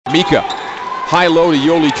Mika, high-low to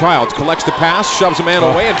Yoli Childs, collects the pass, shoves a man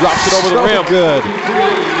away, and drops it over the rim. Good.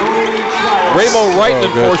 Ramo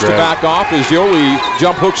Reitman forced to back off as Yoli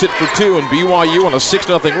jump hooks it for two, and BYU on a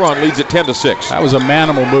 6-0 run leads it 10-6. That was a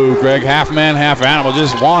manimal move, Greg. Half man, half animal.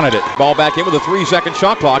 Just wanted it. Ball back in with a 3-second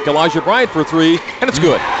shot clock. Elijah Bryant for three, and it's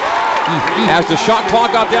good. As the shot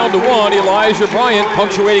clock got down to 1, Elijah Bryant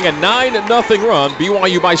punctuating a 9-0 run.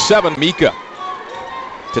 BYU by 7. Mika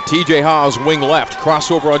to TJ Haas, wing left.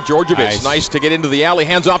 Crossover on Georgievich. Nice to get into the alley.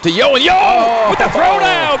 Hands off to Yo, and Yo with the throw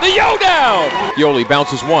down. The Yo down. Yoli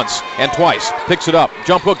bounces once and twice. Picks it up.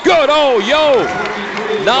 Jump hook. Good. Oh, Yo.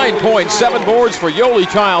 9.7 boards for Yoli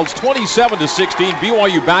Childs. 27-16.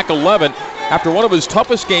 BYU back 11. After one of his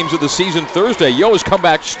toughest games of the season Thursday, Yo has come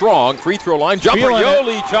back strong. Free throw line jumper,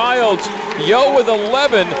 Yoli Childs. Yo with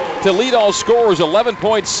 11 to lead all scorers.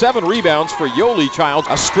 11.7 rebounds for Yoli Childs.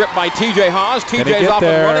 A strip by TJ Haas. TJ's off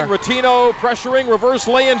and running. Ratino pressuring. Reverse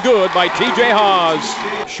lay-in good by TJ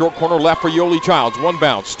Haas. Short corner left for Yoli Childs. One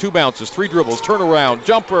bounce, two bounces, three dribbles, turnaround,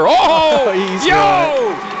 jumper. Oh!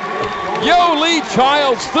 Yo! Yoli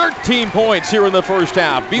Childs, 13 points here in the first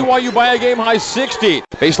half. BYU by a game-high 60.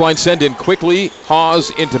 Baseline send in quickly.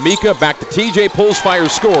 Haas into Mika. Back to TJ. Pulls,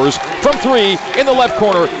 fires, scores from three in the left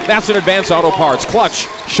corner. That's an Advance Auto Parts. Clutch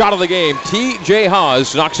shot of the game. TJ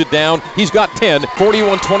Haas knocks it down. He's got 10.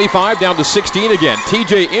 41-25 down to 16 again.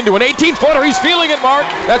 TJ into an 18-footer. He's feeling it, Mark.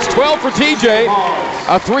 That's 12 for TJ.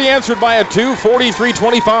 A three answered by a two.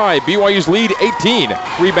 43-25. BYU's lead 18.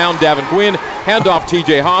 Rebound Davin Gwynn. Handoff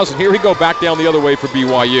TJ Haas. And here we go back down the other way for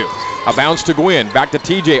BYU. A bounce to Gwynn. Back to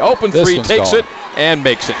TJ. Open three. Takes it and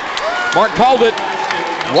makes it. Mark called it.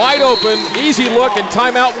 Wide open. Easy look, and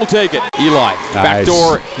timeout will take it. Eli.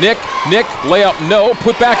 Backdoor. Nick. Layup. No.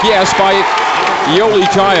 Put back. Yes by Yoli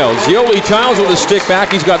Childs. Yoli Childs with a stick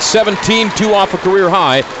back. He's got 17. 2 off a career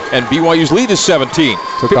high. And BYU's lead is 17.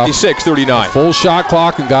 56-39. Full shot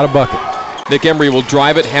clock and got a bucket. Nick Emery will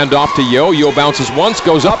drive it. Hand off to Yo. Yo bounces once.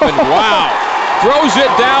 Goes up and wow. Throws it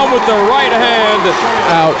down with the right hand.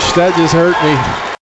 Ouch. That just hurt me.